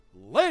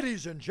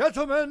Ladies and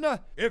gentlemen,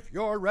 if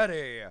you're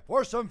ready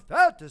for some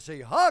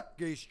fantasy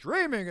hockey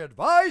streaming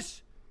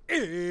advice,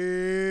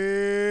 it's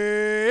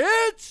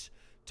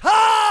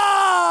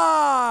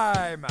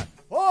time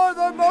for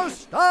the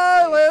most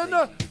styling,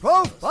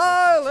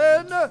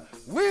 profiling,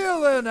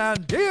 wheeling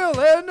and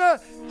dealing,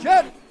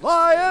 jet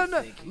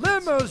flying,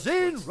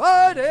 limousine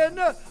riding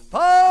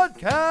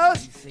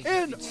podcast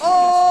in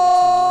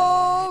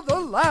all the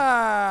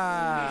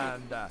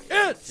land.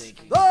 It's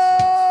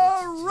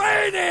the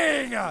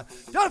reigning,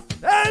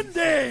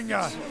 defending,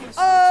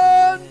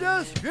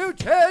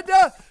 undisputed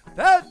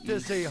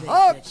fantasy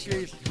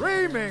hockey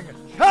streaming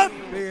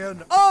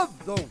champion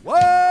of the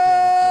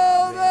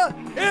world.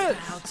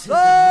 It's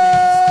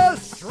the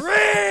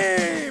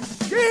Stream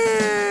Scheme.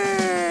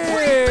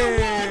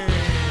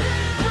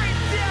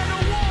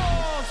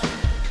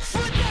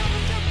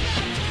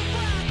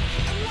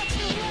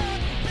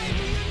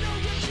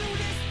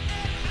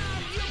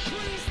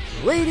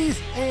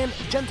 Ladies and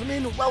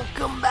gentlemen,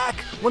 welcome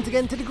back once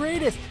again to the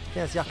greatest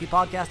fantasy hockey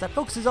podcast that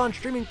focuses on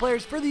streaming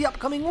players for the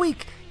upcoming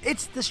week.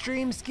 It's the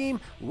Stream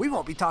Scheme. We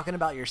won't be talking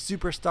about your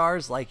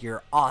superstars like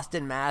your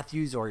Austin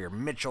Matthews or your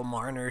Mitchell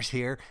Marners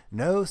here.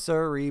 No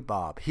sirree,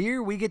 Bob.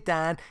 Here we get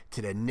down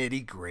to the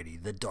nitty gritty,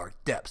 the dark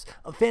depths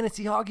of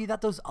fantasy hockey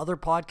that those other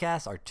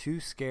podcasts are too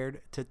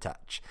scared to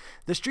touch.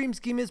 The Stream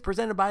Scheme is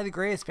presented by the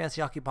greatest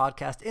fantasy hockey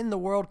podcast in the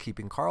world,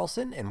 Keeping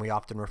Karlsson, and we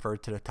often refer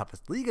to the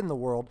toughest league in the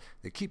world,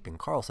 the Keeping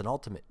Karlsson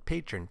Ultimate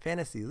Patron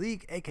Fantasy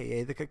League,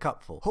 aka the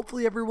Cupful.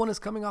 Hopefully everyone is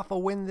coming off a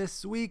win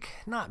this week.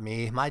 Not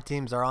me. My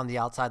teams are on the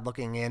outside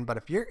looking in. But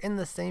if you're in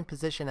the same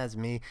position as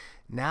me,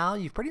 now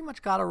you've pretty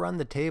much got to run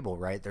the table,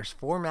 right? There's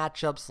 4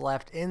 matchups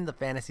left in the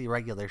fantasy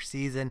regular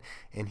season,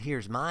 and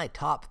here's my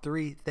top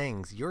 3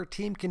 things your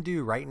team can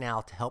do right now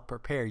to help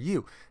prepare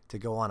you to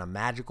go on a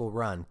magical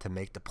run to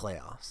make the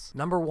playoffs.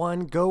 Number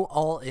 1, go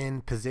all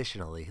in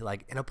positionally.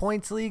 Like in a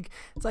points league,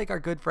 it's like our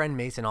good friend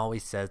Mason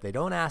always says, they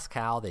don't ask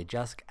how, they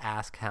just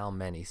ask how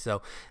many.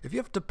 So if you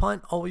have to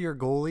punt all your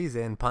goalies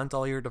and punt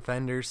all your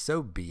defenders,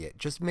 so be it.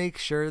 Just make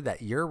sure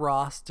that your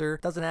roster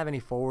doesn't have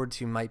any forwards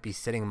who might be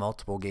sitting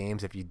multiple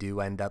games if you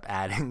do end up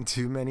adding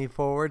too many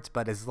forwards.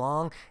 But as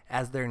long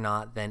as they're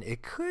not, then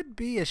it could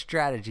be a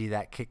strategy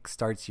that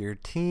kickstarts your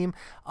team.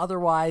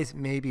 Otherwise,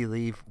 maybe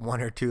leave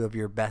 1 or 2 of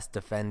your best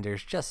defenders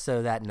just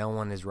so that no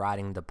one is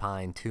riding the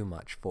pine too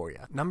much for you.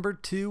 Number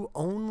 2,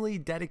 only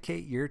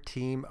dedicate your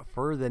team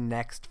for the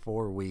next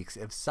 4 weeks.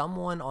 If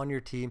someone on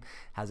your team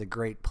has a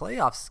great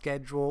playoff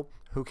schedule,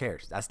 who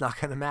cares? That's not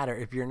going to matter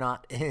if you're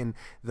not in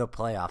the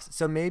playoffs.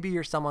 So maybe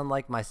you're someone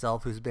like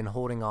myself who's been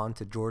holding on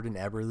to Jordan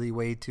Eberle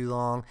way too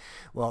long.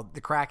 Well,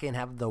 the Kraken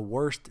have the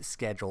worst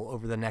schedule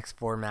over the next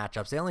 4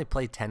 matchups. They only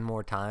play 10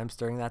 more times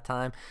during that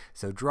time.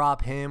 So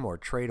drop him or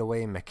trade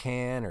away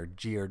McCann or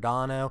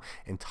Giordano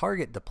and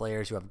target the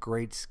players who have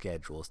great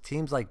schedules.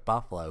 Teams like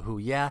Buffalo,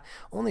 who,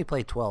 only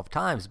play 12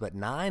 times, but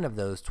 9 of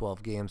those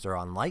 12 games are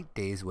on light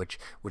days, which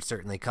would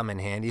certainly come in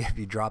handy if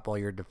you drop all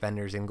your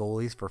defenders and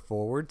goalies for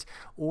forwards.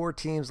 Or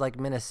teams like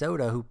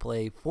Minnesota, who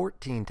play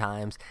 14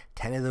 times,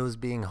 10 of those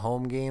being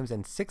home games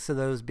and 6 of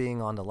those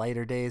being on the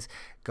lighter days.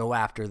 Go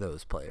after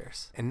those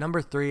players. And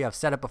number 3, I've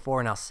said it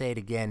before and I'll say it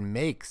again,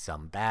 make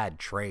some bad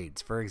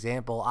trades. For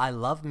example, I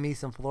love me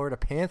some Florida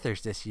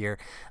Panthers this year,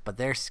 but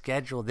their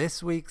schedule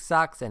this week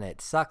sucks, and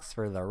it sucks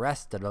for the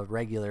rest of the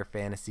regular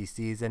fantasy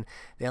season.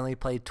 They only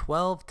play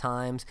 12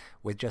 times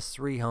with just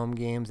 3 home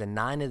games, and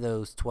 9 of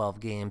those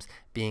 12 games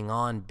being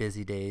on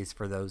busy days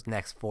for those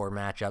next 4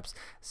 matchups.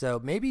 So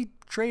maybe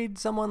trade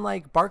someone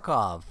like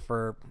Barkov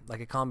for like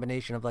a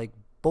combination of like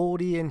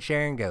Boldy and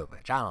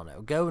Sharangovich. I don't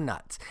know. Go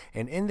nuts.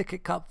 And in the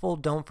Cupful,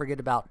 don't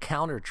forget about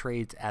counter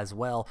trades as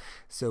well.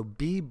 So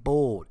be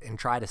bold and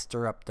try to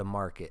stir up the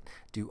market.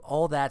 Do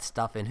all that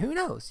stuff, and who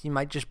knows? You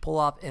might just pull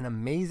off an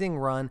amazing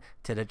run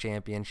to the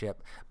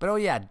championship.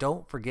 But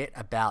don't forget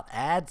about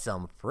add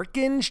some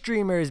freaking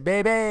streamers,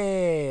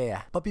 baby.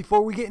 But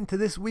before we get into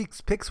this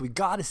week's picks, we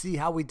got to see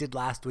how we did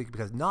last week,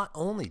 because not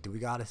only do we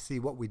got to see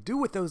what we do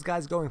with those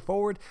guys going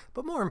forward,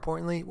 but more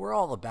importantly, we're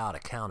all about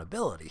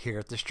accountability here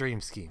at the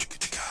Stream Scheme.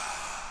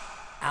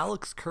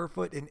 Alex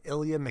Kerfoot and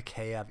Ilya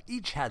Mikheyev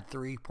each had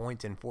 3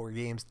 points in 4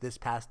 games this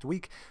past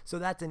week, so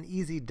that's an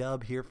easy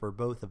dub here for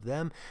both of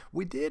them.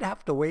 We did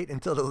have to wait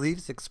until the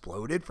Leafs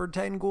exploded for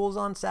 10 goals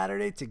on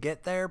Saturday to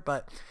get there,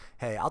 but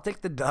hey, I'll take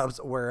the dubs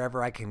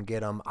wherever I can get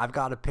them. I've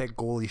got to pick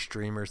goalie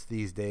streamers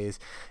these days.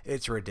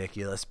 It's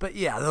ridiculous. But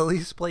the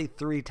Leafs play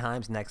 3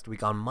 times next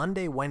week on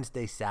Monday,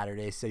 Wednesday,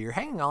 Saturday, so you're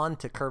hanging on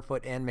to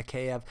Kerfoot and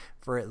Mikheyev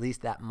for at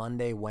least that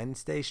Monday,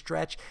 Wednesday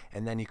stretch,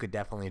 and then you could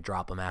definitely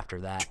drop them after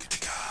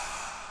that.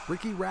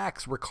 Ricky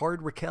Rax, Ricard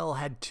Raquel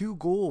had 2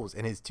 goals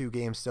in his 2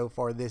 games so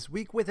far this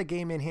week, with a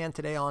game in hand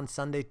today on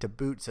Sunday to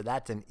boot. So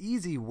that's an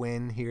easy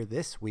win here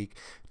this week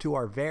to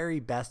our very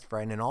best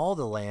friend in all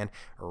the land,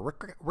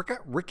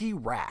 Ricky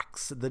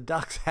Rax. The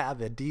Ducks have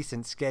a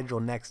decent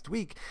schedule next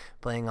week,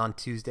 playing on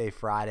Tuesday,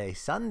 Friday,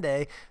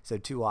 Sunday. So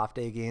 2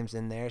 off-day games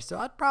in there. So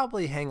I'd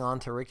probably hang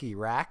on to Ricky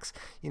Rax.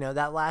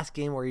 That last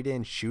game where he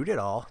didn't shoot it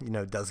all,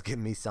 does give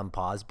me some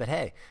pause. But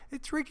hey,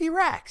 it's Ricky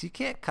Rax. You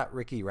can't cut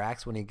Ricky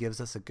Rax when he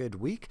gives us a good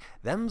week.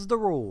 Them's the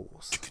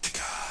rules.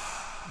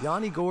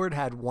 Yanni Gourde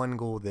had 1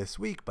 goal this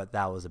week, but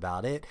that was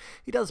about it.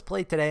 He does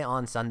play today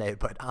on Sunday,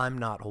 but I'm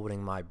not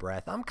holding my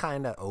breath. I'm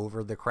kind of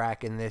over the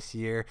Kraken this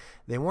year.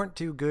 They weren't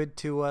too good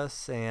to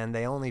us, and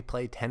they only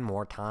play 10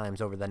 more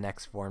times over the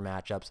next 4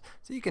 matchups,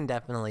 so you can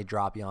definitely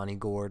drop Yanni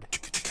Gourde.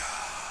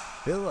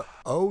 Philip,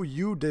 oh,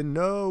 you didn't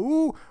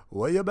know?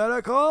 Well, you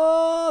better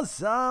call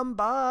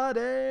somebody.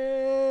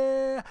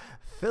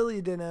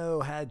 Philly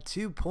Dino had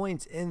 2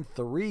 points in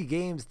 3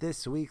 games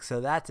this week, so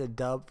that's a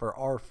dub for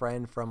our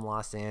friend from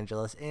Los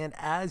Angeles. And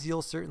as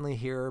you'll certainly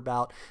hear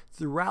about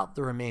throughout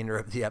the remainder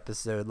of the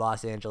episode,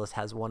 Los Angeles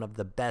has one of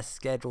the best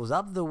schedules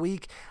of the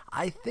week.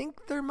 I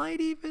think there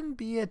might even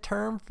be a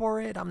term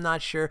for it. I'm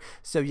not sure.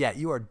 So yeah,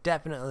 you are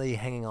definitely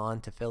hanging on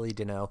to Philly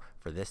Dino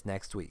for this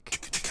next week.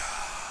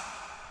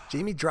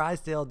 Jamie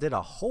Drysdale did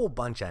a whole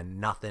bunch of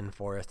nothing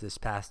for us this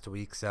past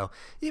week, so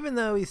even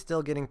though he's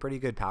still getting pretty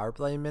good power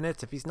play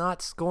minutes, if he's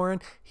not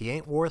scoring, he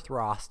ain't worth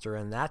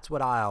rostering. That's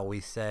what I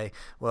always say.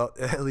 Well,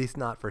 at least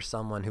not for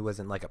someone who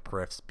isn't like a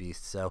Periffs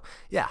beast. So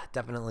yeah,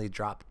 definitely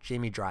drop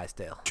Jamie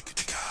Drysdale.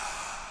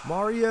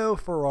 Mario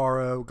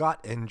Ferraro got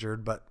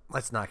injured, but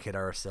let's not kid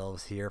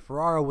ourselves here.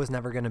 Ferraro was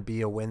never going to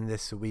be a win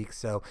this week,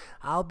 so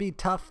I'll be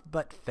tough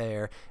but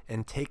fair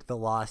and take the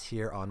loss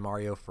here on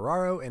Mario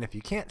Ferraro. And if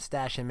you can't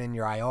stash him in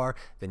your IR,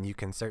 then you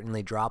can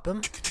certainly drop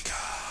him.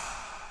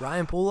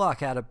 Ryan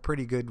Pulock had a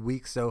pretty good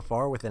week so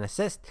far with an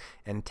assist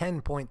and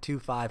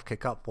 10.25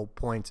 kick-up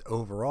points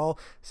overall,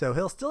 so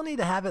he'll still need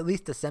to have at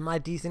least a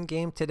semi-decent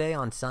game today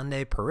on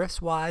Sunday,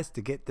 Periffs-wise,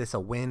 to get this a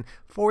win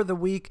for the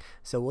week,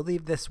 so we'll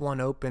leave this one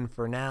open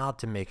for now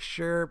to make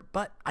sure,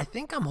 but I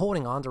think I'm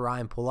holding on to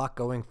Ryan Pulock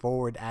going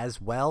forward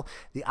as well.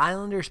 The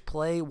Islanders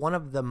play one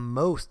of the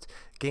most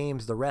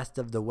games the rest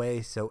of the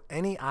way, so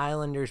any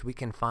Islanders we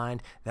can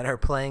find that are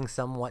playing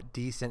somewhat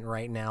decent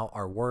right now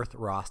are worth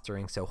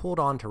rostering, so hold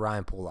on to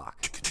Ryan Pulock.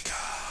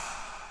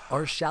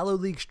 Our Shallow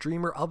League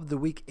streamer of the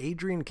week,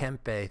 Adrian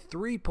Kempe,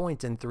 3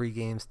 points in 3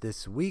 games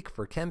this week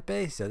for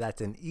Kempe, so that's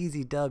an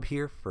easy dub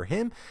here for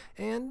him.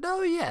 And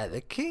oh yeah,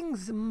 the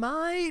Kings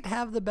might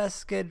have the best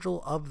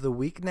schedule of the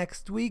week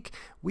next week.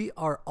 We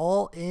are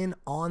all in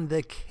on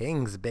the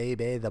Kings,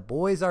 baby. The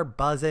boys are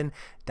buzzing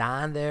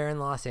down there in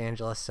Los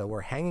Angeles, so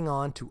we're hanging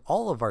on to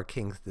all of our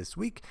Kings this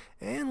week,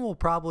 and we'll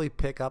probably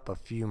pick up a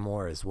few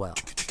more as well.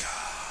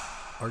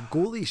 Our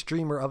goalie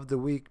streamer of the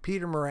week,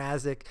 Peter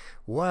Mrazek,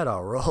 what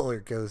a roller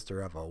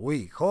coaster of a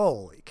week.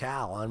 Holy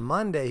cow. On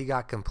Monday, he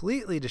got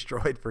completely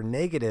destroyed for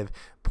negative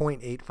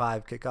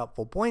 0.85 kick-up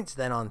full points.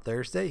 Then on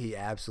Thursday, he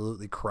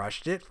absolutely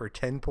crushed it for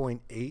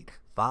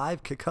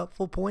 10.85 kick-up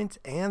full points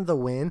and the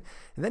win.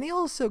 And then he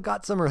also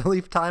got some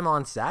relief time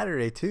on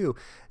Saturday, too.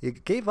 He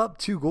gave up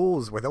 2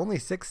 goals with only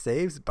 6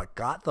 saves, but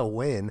got the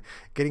win,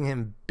 getting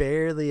him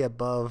barely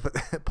above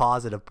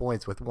positive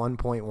points with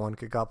 1.1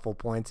 kick-up full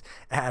points.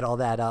 Add all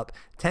that up,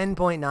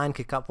 10.9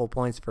 kick-up full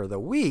points for the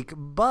week,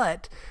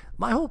 but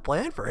my whole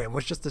plan for him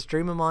was just to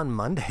stream him on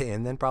Monday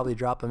and then probably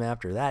drop him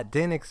after that.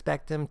 Didn't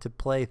expect him to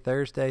play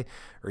Thursday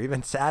or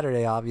even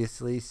Saturday,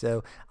 obviously,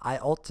 so I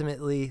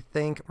ultimately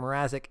think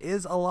Mrazek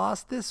is a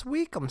loss this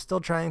week. I'm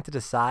still trying to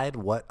decide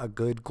what a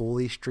good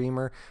goalie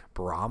streamer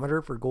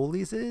barometer for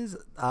goalies is.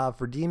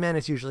 For D-men,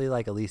 it's usually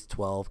like at least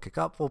 12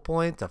 kick-up full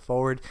points. A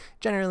forward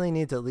generally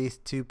needs at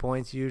least 2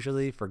 points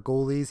usually. For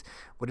goalies,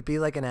 would it be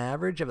like an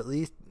average of at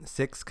least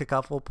 6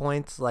 kick-up full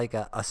points, like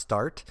a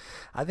start?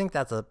 I think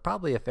that's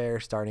probably a fair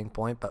starting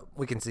point, but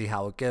we can see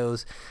how it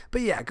goes.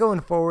 But yeah,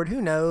 going forward,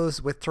 who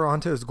knows with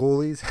Toronto's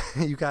goalies?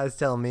 You guys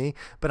tell me.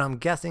 But I'm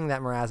guessing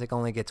that Mrazek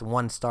only gets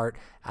 1 start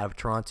out of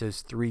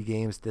Toronto's 3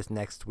 games this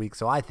next week,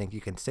 so I think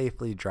you can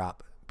safely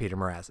drop Peter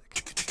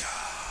Mrazek.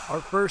 Our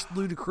first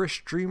ludicrous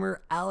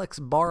streamer, Alex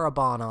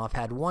Barabanov,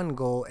 had 1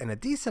 goal and a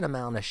decent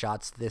amount of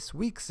shots this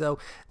week, so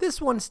this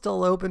one's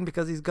still open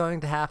because he's going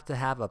to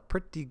have a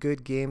pretty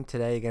good game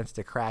today against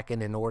the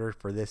Kraken in order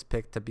for this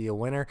pick to be a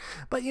winner.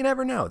 But you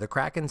never know. The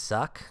Kraken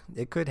suck.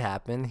 It could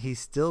happen. He's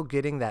still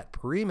getting that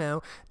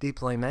primo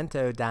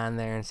deploymento down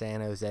there in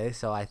San Jose,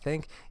 so I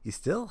think you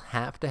still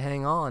have to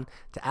hang on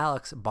to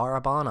Alex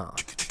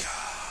Barabanov.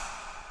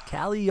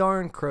 Callie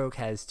Yarncroke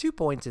has 2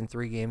 points in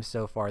 3 games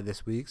so far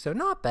this week, so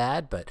not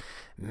bad, but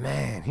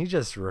man, he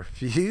just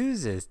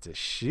refuses to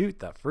shoot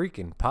the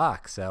freaking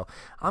puck. So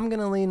I'm going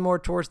to lean more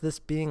towards this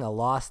being a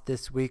loss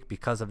this week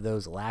because of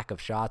those lack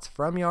of shots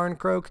from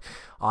Yarncroke.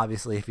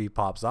 Obviously, if he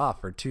pops off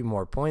for 2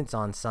 more points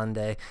on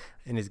Sunday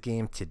in his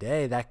game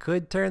today, that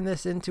could turn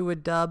this into a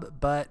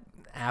dub, but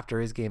after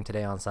his game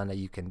today on Sunday,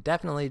 you can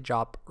definitely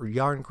drop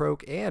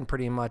Yarncroke and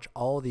pretty much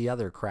all the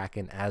other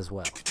Kraken as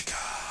well.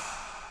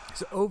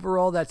 So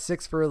overall, that's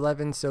 6 for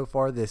 11 so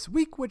far this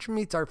week, which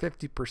meets our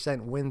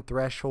 50% win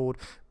threshold,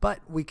 but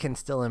we can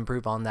still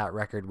improve on that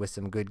record with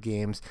some good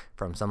games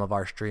from some of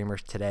our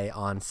streamers today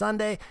on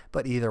Sunday.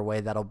 But either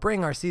way, that'll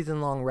bring our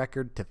season-long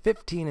record to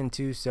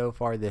 15-2 so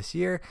far this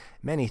year.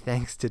 Many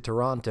thanks to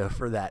Toronto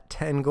for that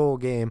 10-goal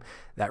game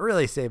that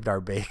really saved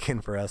our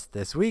bacon for us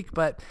this week.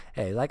 But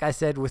hey, like I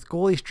said, with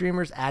goalie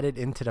streamers added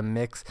into the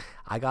mix,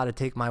 I got to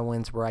take my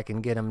wins where I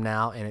can get them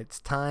now, and it's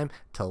time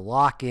to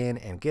lock in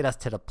and get us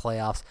to the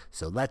playoffs.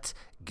 So let's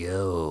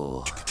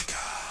go.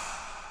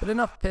 But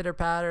enough pitter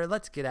patter,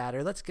 let's get at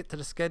her. Let's get to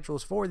the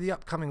schedules for the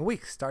upcoming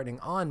week, starting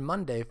on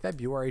Monday,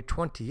 February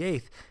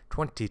 28th,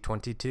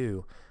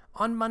 2022.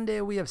 On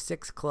Monday, we have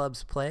 6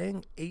 clubs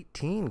playing,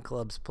 18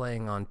 clubs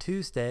playing on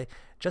Tuesday,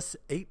 just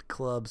 8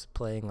 clubs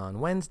playing on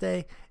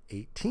Wednesday,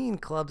 18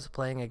 clubs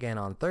playing again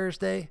on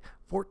Thursday,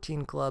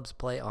 14 clubs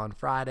play on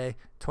Friday,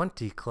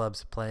 20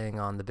 clubs playing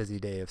on the busy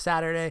day of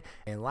Saturday,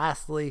 and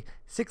lastly,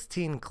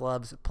 16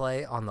 clubs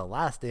play on the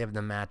last day of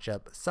the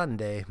matchup,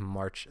 Sunday,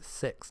 March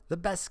 6th. The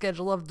best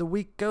schedule of the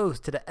week goes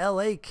to the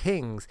LA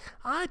Kings.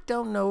 I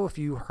don't know if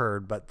you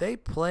heard, but they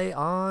play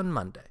on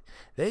Monday.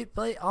 They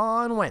play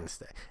on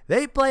Wednesday.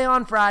 They play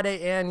on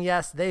Friday, and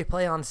yes, they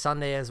play on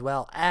Sunday as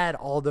well. Add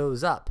all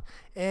those up,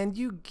 and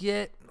you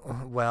get,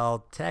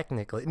 well,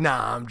 technically,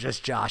 nah, I'm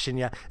just joshing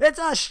ya. It's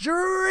a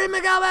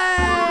streaming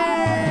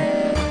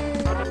coming!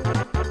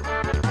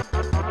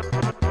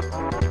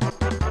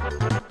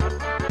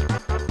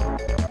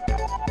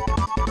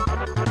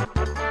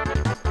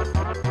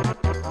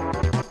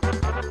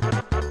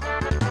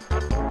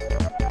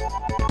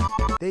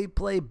 They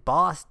play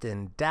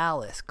Boston,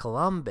 Dallas,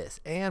 Columbus,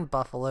 and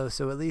Buffalo,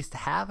 so at least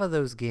half of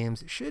those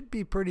games should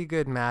be pretty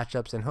good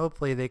matchups, and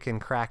hopefully they can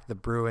crack the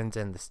Bruins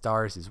and the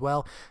Stars as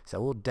well,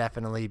 so we'll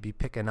definitely be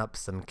picking up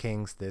some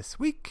Kings this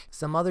week.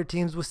 Some other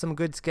teams with some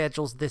good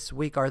schedules this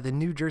week are the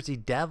New Jersey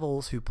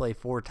Devils, who play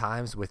 4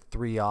 times with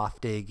 3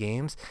 off-day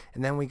games,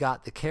 and then we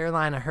got the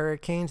Carolina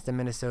Hurricanes, the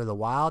Minnesota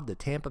Wild, the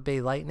Tampa Bay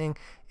Lightning,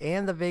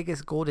 and the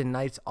Vegas Golden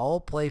Knights all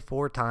play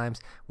 4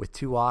 times with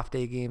 2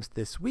 off-day games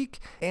this week,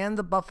 and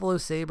the Buffalo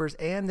Sabres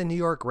and the New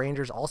York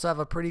Rangers also have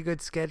a pretty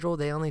good schedule.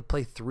 They only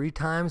play 3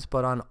 times,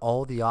 but on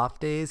all the off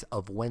days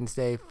of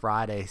Wednesday,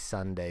 Friday,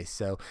 Sunday.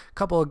 So a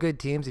couple of good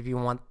teams if you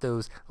want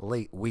those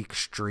late week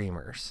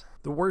streamers.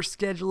 The worst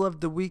schedule of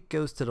the week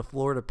goes to the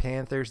Florida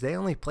Panthers. They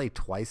only play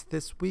twice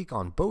this week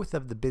on both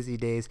of the busy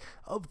days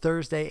of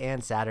Thursday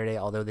and Saturday,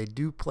 although they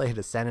do play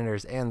the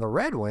Senators and the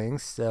Red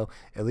Wings, so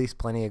at least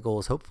plenty of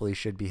goals hopefully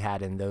should be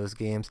had in those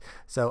games.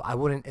 So I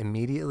wouldn't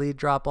immediately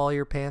drop all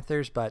your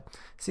Panthers, but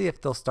see if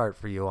they'll start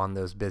for you on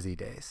those busy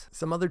days.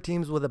 Some other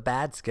teams with a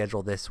bad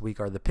schedule this week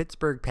are the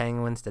Pittsburgh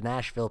Penguins, the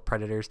Nashville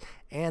Predators,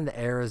 and the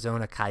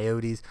Arizona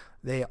Coyotes.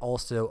 They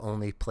also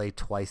only play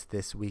twice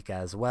this week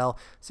as well.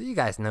 So you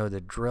guys know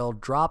the drill.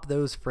 Drop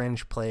those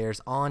fringe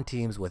players on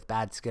teams with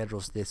bad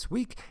schedules this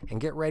week and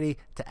get ready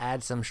to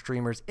add some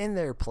streamers in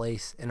their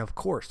place. And of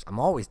course, I'm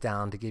always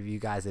down to give you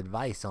guys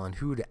advice on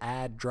who to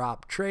add,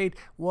 drop, trade,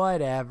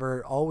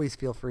 whatever. Always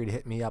feel free to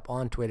hit me up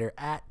on Twitter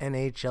at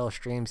NHL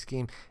Stream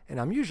Scheme, and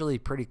I'm usually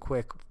pretty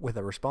quick with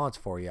a response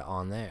for you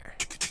on there.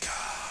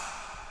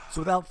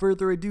 So without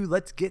further ado,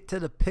 let's get to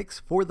the picks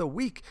for the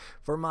week.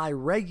 For my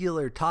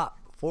regular top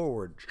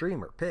forward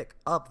streamer pick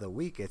of the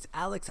week, it's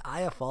Alex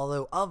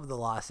Iafallo of the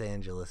Los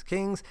Angeles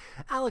Kings.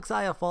 Alex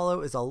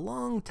Iafallo is a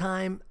long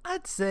time,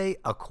 I'd say,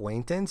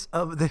 acquaintance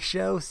of the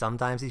show.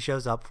 Sometimes he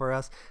shows up for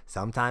us,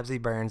 sometimes he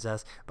burns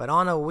us, but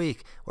on a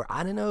week where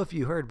I don't know if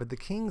you heard, but the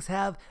Kings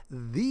have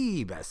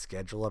the best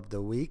schedule of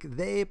the week.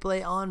 They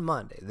play on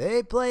Monday,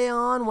 they play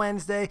on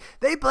Wednesday,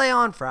 they play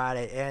on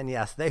Friday, and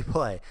yes, they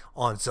play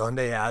on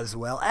Sunday as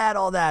well. Add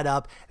all that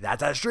up,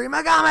 that's a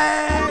streamer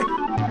coming!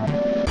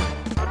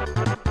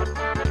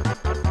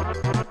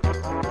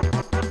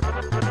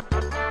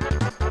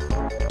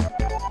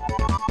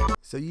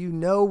 So you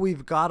know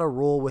we've got to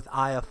roll with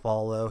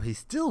Iafallo. He's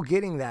still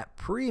getting that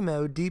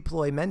primo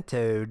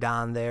deploymento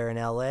down there in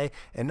LA.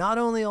 And not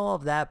only all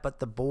of that, but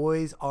the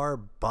boys are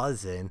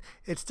buzzing.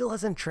 It still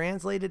hasn't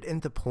translated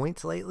into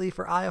points lately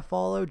for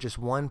Iafallo. Just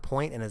 1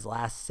 point in his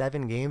last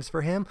 7 games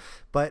for him.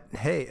 But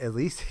hey, at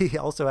least he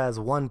also has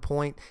 1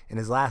 point in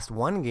his last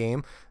 1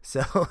 game.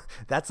 So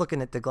that's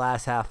looking at the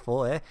glass half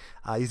full.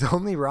 He's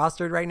only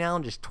rostered right now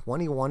in just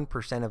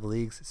 21% of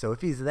leagues. So if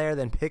he's there,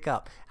 then pick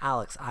up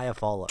Alex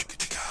Iafallo.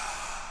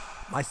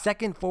 My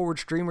second forward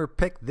streamer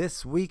pick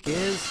this week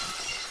is...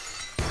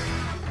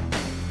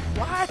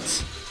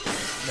 What?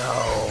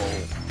 No,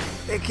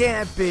 it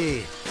can't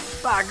be.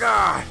 By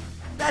God,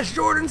 that's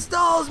Jordan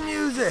Stahl's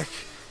music.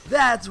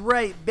 That's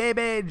right,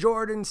 baby.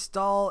 Jordan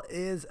Staal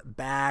is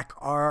back,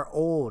 our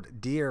old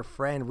dear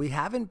friend. We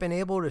haven't been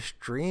able to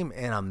stream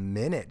in a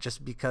minute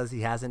just because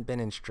he hasn't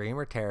been in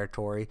streamer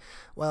territory.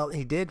 Well,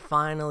 he did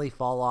finally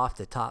fall off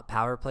the top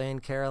power play in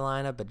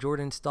Carolina, but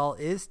Jordan Staal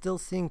is still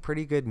seeing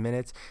pretty good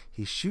minutes.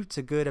 He shoots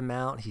a good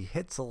amount. He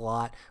hits a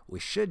lot. We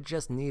should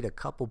just need a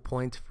couple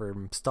points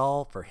from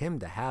Staal for him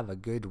to have a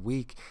good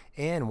week.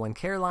 And when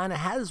Carolina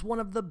has one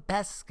of the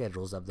best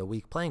schedules of the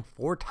week, playing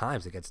 4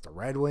 times against the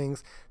Red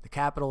Wings, the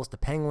Capitals, the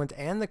Penguins,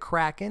 and the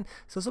Kraken.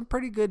 So some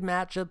pretty good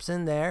matchups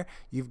in there.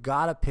 You've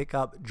got to pick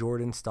up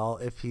Jordan Staal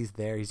if he's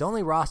there. He's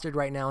only rostered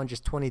right now in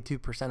just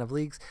 22% of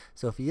leagues.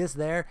 So if he is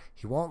there,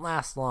 he won't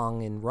last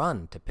long and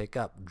run to pick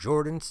up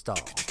Jordan Staal.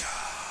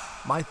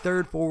 My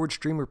third forward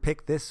streamer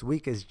pick this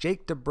week is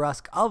Jake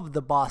DeBrusk of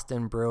the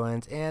Boston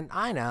Bruins, and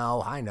I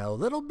know, a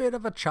little bit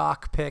of a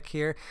chalk pick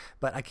here,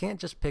 but I can't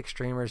just pick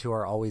streamers who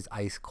are always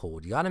ice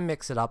cold. You got to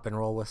mix it up and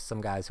roll with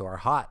some guys who are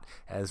hot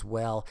as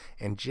well,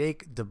 and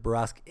Jake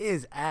DeBrusk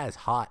is as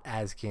hot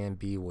as can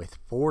be with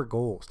 4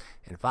 goals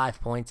and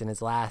 5 points in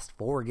his last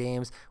 4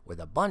 games with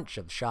a bunch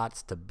of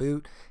shots to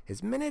boot.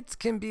 His minutes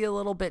can be a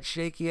little bit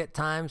shaky at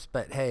times,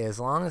 but hey, as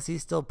long as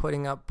he's still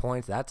putting up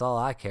points, that's all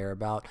I care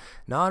about.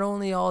 Not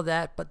only all that,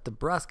 but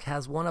DeBrusk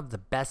has one of the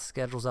best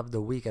schedules of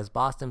the week as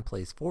Boston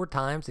plays 4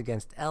 times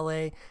against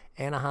LA,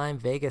 Anaheim,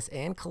 Vegas,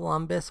 and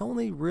Columbus.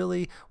 Only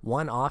really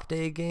one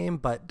off-day game,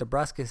 but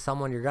DeBrusk is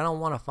someone you're going to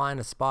want to find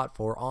a spot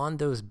for on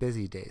those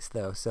busy days,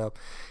 though. So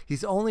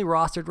he's only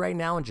rostered right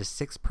now in just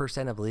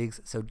 6% of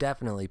leagues, so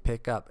definitely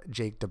pick up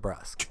Jake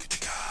DeBrusk.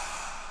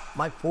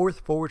 My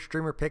fourth forward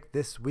streamer pick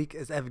this week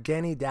is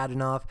Evgeny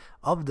Dadonov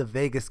of the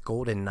Vegas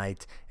Golden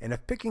Knights. And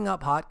if picking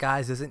up hot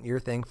guys isn't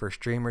your thing for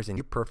streamers and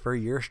you prefer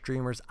your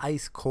streamers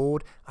ice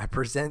cold, I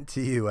present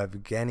to you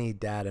Evgeny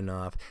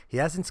Dadonov. He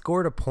hasn't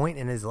scored a point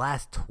in his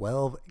last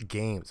 12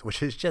 games,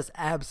 which is just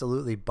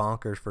absolutely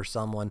bonkers for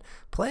someone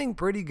playing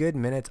pretty good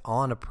minutes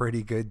on a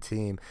pretty good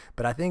team.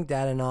 But I think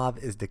Dadonov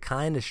is the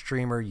kind of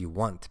streamer you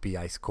want to be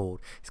ice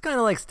cold. He's kind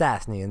of like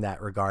Stastny in that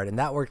regard, and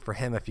that worked for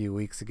him a few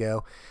weeks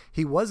ago.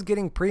 He was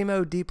getting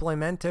primo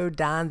deploymento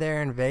down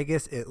there in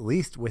Vegas, at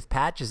least with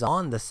patches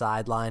on the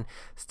sideline.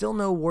 Still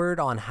no word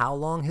on how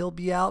long he'll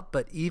be out,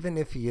 but even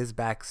if he is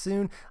back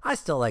soon, I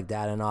still like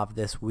Dadonov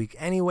this week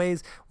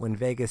anyways, when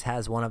Vegas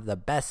has one of the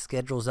best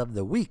schedules of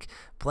the week,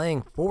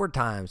 playing 4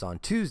 times on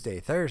Tuesday,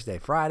 Thursday,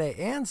 Friday,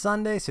 and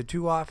Sunday, so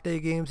 2 off-day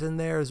games in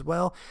there as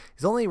well.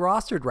 He's only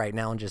rostered right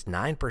now in just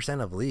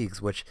 9% of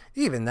leagues, which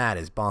even that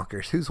is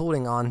bonkers. Who's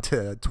holding on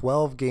to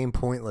 12-game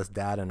pointless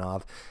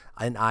Dadonov?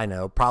 And I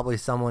know, probably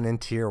someone in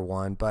tier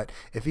 1, but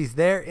if he's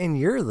there in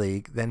your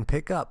league, then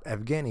pick up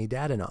Evgeny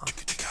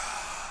Dadonov.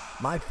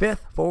 My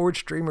fifth forward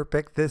streamer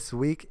pick this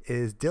week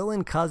is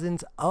Dylan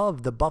Cozens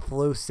of the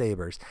Buffalo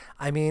Sabres.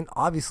 I mean,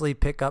 obviously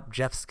pick up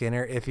Jeff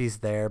Skinner if he's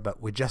there,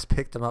 but we just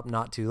picked him up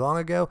not too long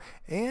ago,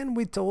 and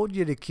we told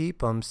you to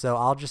keep him, so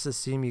I'll just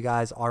assume you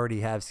guys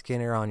already have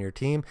Skinner on your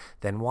team.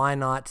 Then why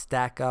not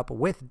stack up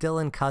with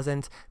Dylan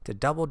Cozens to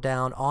double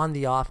down on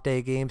the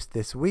off-day games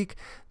this week?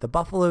 The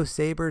Buffalo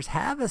Sabres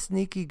have a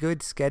sneaky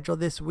good schedule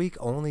this week,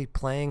 only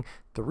playing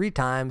 3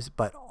 times,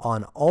 but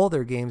on all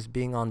their games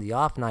being on the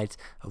off nights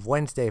of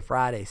Wednesday,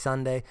 Friday,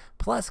 Sunday.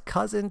 Plus,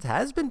 Cozens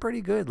has been pretty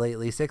good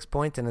lately, 6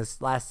 points in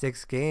his last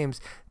 6 games.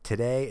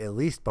 Today, at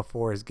least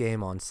before his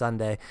game on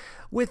Sunday,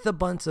 with a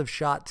bunch of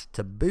shots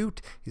to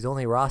boot. He's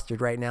only rostered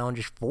right now in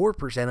just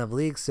 4% of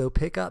leagues, so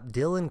pick up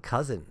Dylan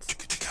Cozens.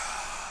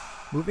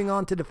 Moving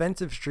on to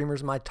defensive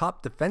streamers, my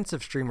top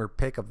defensive streamer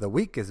pick of the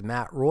week is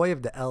Matt Roy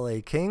of the LA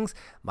Kings.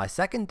 My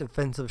second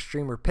defensive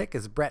streamer pick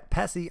is Brett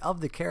Pesce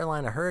of the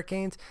Carolina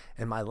Hurricanes.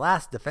 And my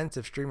last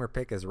defensive streamer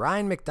pick is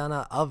Ryan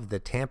McDonagh of the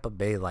Tampa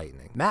Bay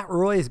Lightning. Matt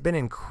Roy has been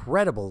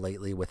incredible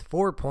lately with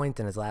 4 points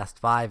in his last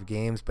 5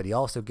 games, but he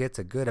also gets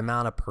a good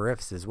amount of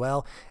periffs as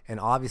well. And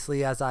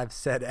obviously, as I've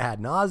said ad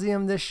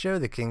nauseum this show,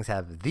 the Kings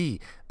have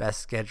the best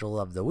schedule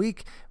of the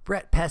week.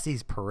 Brett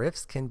Pesce's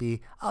periffs can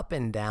be up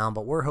and down,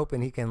 but we're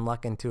hoping he can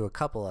luck into a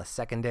couple of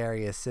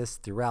secondary assists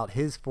throughout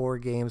his 4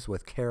 games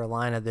with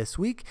Carolina this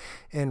week.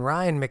 And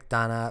Ryan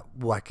McDonagh,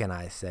 what can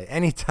I say?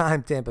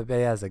 Anytime Tampa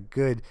Bay has a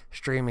good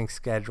streaming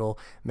schedule,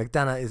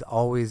 McDonagh is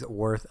always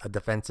worth a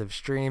defensive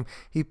stream.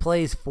 He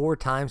plays 4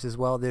 times as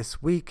well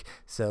this week,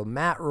 so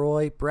Matt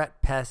Roy,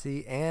 Brett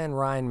Pesce, and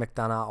Ryan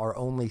McDonagh are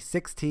only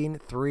 16,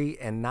 3,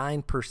 and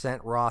 9%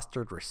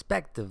 rostered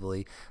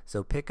respectively,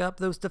 so pick up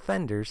those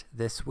defenders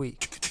this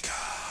week.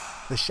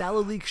 The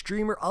Shallow League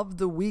streamer of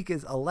the week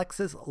is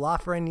Alexis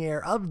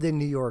Lafreniere of the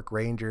New York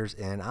Rangers,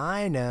 and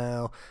I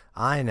know,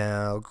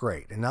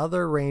 great.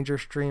 Another Ranger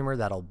streamer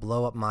that'll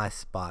blow up my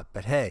spot.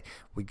 But hey,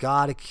 we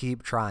gotta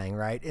keep trying,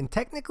 right? And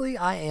technically,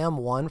 I am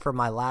one for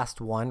my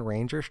last one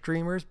Ranger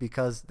streamers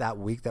because that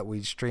week that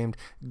we streamed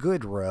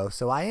Goodrow.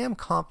 So I am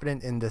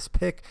confident in this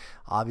pick.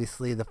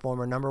 Obviously, the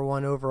former number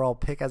one overall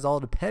pick has all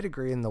the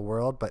pedigree in the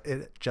world, but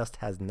it just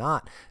has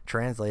not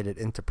translated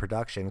into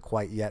production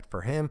quite yet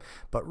for him.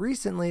 But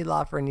recently,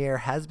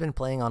 Lafreniere has been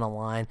playing on a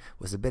line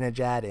with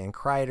Zibanejad and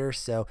Kreider,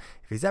 so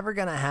if he's ever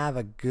going to have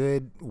a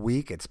good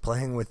week, it's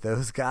playing with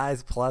those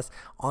guys. Plus,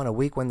 on a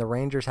week when the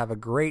Rangers have a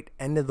great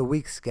end of the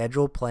week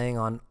schedule, playing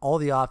on all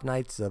the off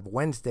nights of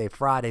Wednesday,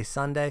 Friday,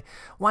 Sunday,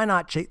 why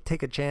not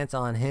take a chance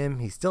on him?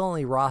 He's still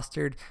only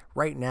rostered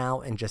right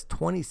now in just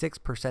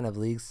 26% of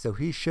leagues, so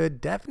he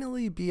should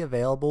definitely be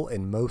available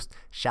in most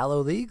shallow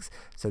leagues.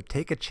 So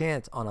take a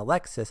chance on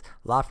Alexis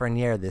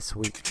Lafreniere this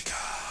week.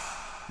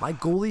 My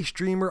goalie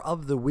streamer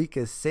of the week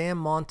is Sam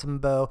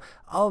Montembeault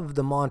of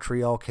the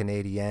Montreal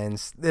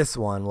Canadiens. This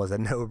one was a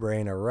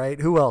no-brainer, right?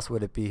 Who else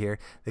would it be here?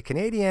 The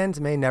Canadiens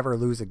may never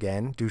lose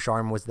again.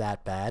 Ducharme was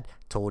that bad.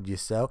 Told you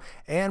so.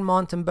 And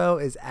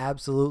Montembeault is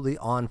absolutely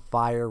on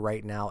fire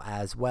right now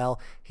as well.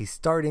 He's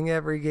starting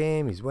every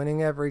game. He's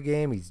winning every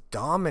game. He's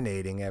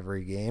dominating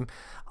every game.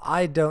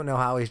 I don't know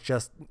how he's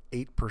just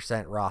 8%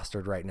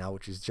 rostered right now,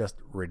 which is just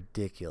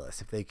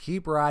ridiculous. If they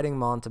keep riding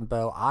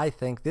Montembeault, I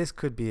think this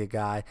could be a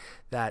guy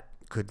that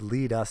could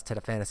lead us to the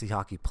fantasy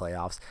hockey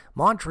playoffs.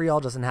 Montreal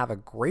doesn't have a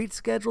great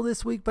schedule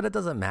this week, but it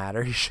doesn't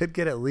matter. He should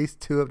get at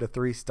least 2 of the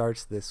 3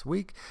 starts this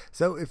week.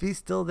 So if he's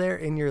still there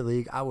in your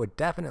league, I would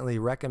definitely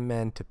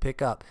recommend to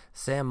pick up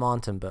Sam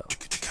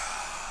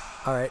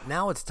Montembeault. All right,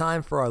 now it's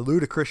time for our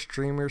ludicrous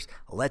streamers.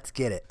 Let's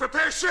get it.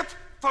 Prepare ship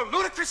for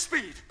ludicrous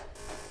speed.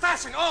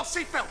 Fasten all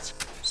seatbelts.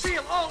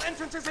 Seal all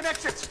entrances and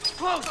exits.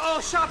 Close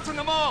all shops in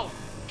the mall.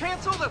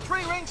 Cancel the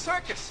 3-ring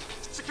circus.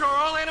 Secure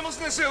all animals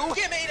in the zoo.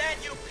 Give me that,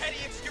 you petty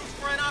excuse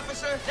for an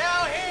officer.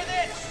 Now hear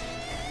this.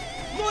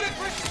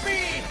 Ludicrous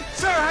speed.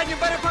 Sir, had you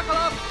better buckle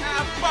up?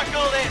 Now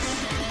buckle this.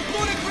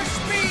 Ludicrous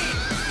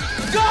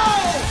speed.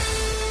 Go!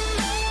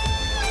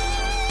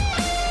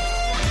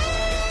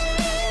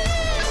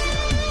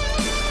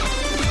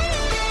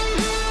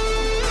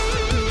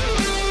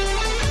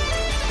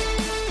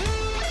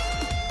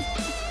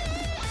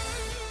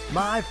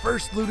 My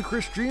first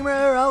ludicrous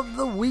streamer of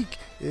the week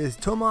is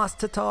Tomas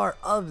Tatar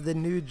of the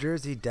New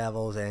Jersey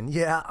Devils. And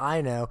yeah, I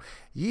know,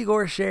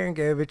 Igor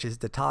Sharangovich is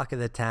the talk of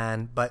the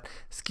town, but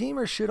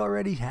schemers should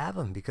already have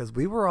him because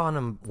we were on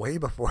him way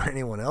before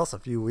anyone else a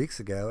few weeks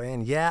ago.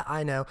 And yeah,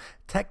 I know,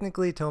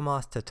 technically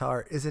Tomas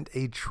Tatar isn't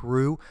a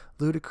true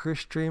ludicrous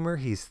streamer.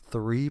 He's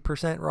 3%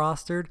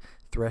 rostered.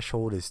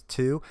 Threshold is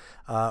 2.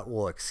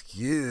 Well,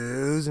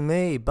 excuse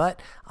me,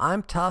 but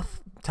I'm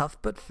tough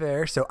but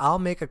fair, so I'll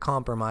make a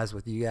compromise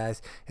with you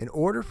guys. In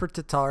order for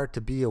Tatar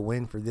to be a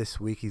win for this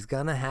week, he's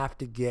gonna have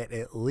to get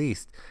at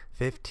least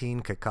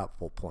 15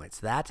 cupful points.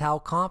 That's how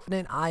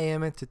confident I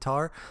am in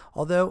Tatar,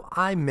 although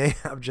I may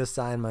have just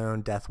signed my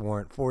own death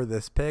warrant for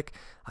this pick.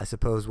 I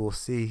suppose we'll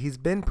see. He's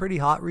been pretty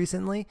hot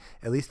recently,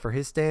 at least for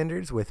his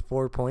standards, with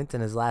 4 points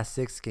in his last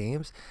 6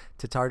 games.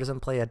 Tatar doesn't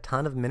play a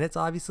ton of minutes,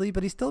 obviously,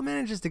 but he still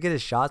manages to get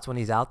his shots when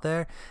he's out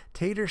there.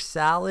 Tater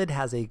Salad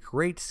has a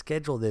great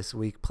schedule this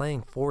week,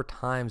 playing 4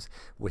 times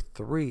with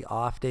 3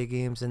 off-day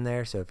games in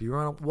there. So if you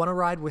want to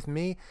ride with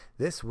me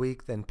this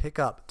week, then pick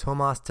up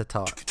Tomas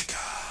Tatar.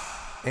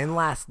 And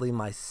lastly,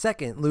 my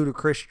second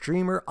ludicrous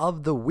streamer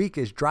of the week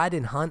is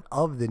Dryden Hunt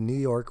of the New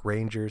York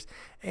Rangers.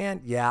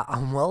 And yeah,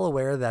 I'm well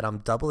aware that I'm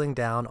doubling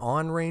down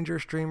on Ranger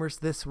streamers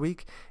this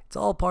week. It's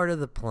all part of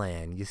the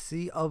plan. You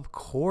see, of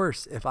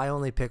course, if I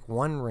only pick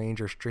one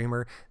Ranger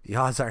streamer, the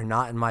odds are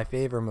not in my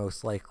favor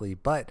most likely.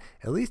 But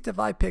at least if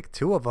I pick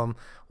 2 of them,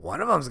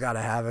 one of them's got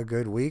to have a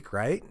good week,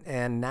 right?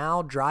 And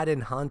now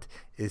Dryden Hunt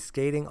is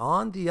skating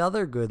on the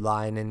other good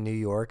line in New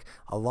York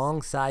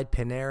alongside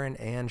Panarin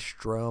and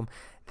Strome.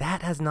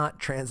 That has not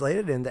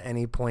translated into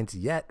any points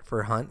yet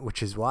for Hunt,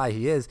 which is why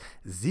he is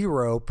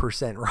 0%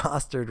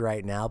 rostered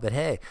right now. But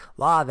hey,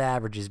 law of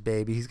averages,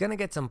 baby. He's going to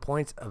get some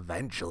points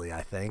eventually,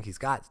 I think. He's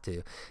got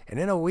to. And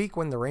in a week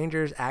when the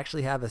Rangers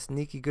actually have a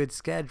sneaky good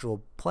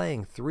schedule,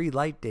 playing 3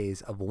 light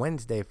days of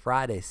Wednesday,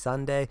 Friday,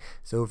 Sunday.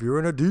 So if you're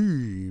in a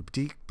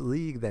deep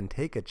league, then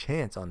take a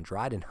chance on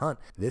Dryden Hunt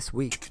this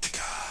week.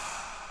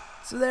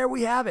 So there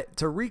we have it.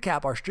 To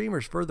recap our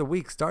streamers for the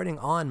week starting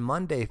on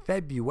Monday,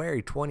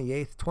 February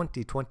 28th,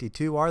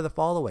 2022 are the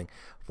following.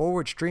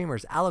 Forward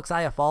streamers Alex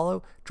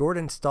Iafallo,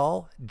 Jordan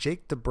Stahl,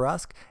 Jake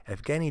DeBrusk,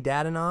 Evgeny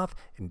Dadonov,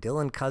 and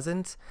Dylan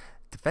Cousins.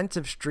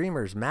 Defensive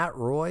streamers Matt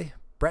Roy,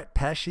 Brett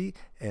Pesce,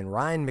 and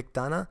Ryan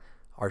McDonough.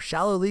 Our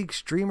shallow league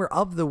streamer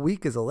of the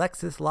week is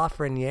Alexis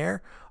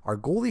Lafreniere. Our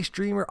goalie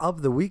streamer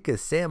of the week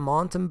is Sam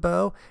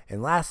Montembeault.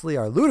 And lastly,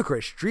 our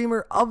ludicrous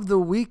streamer of the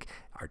week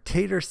are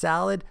Tater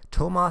Salad,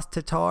 Tomas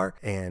Tatar,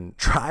 and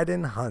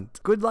Dryden Hunt.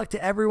 Good luck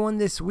to everyone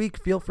this week.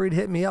 Feel free to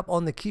hit me up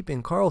on the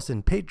Keeping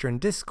Karlsson Patreon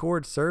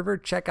Discord server.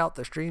 Check out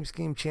the Stream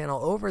Scheme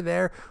channel over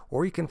there,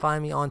 or you can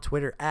find me on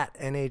Twitter at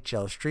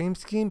NHL Stream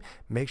Scheme.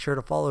 Make sure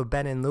to follow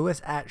Ben and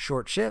Lewis at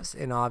Short Shifts,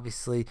 and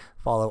obviously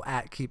follow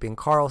at Keeping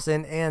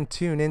Karlsson, and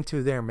tune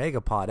into their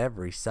Megapod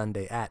every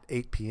Sunday at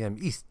 8 p.m.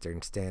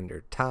 Eastern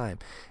Standard Time.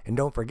 And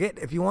don't forget,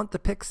 if you want the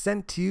picks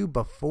sent to you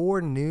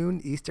before noon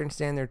Eastern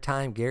Standard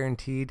Time,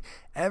 guaranteed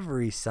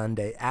every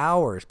Sunday,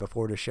 hours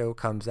before the show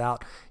comes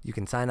out, you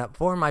can sign up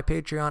for my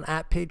Patreon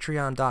at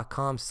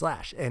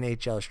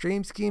patreon.com/NHL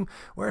Stream Scheme,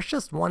 where it's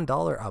just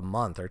 $1 a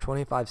month or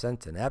 25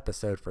 cents an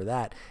episode for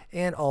that,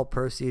 and all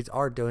proceeds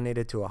are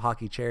donated to a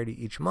hockey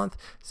charity each month,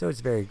 so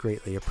it's very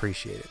greatly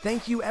appreciated.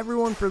 Thank you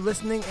everyone for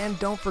listening, and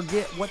don't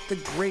forget what the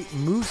great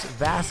Moose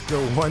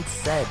Vasco once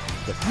said: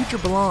 the future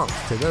belongs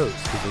to those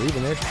who believe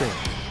in their streams.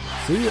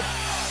 See ya!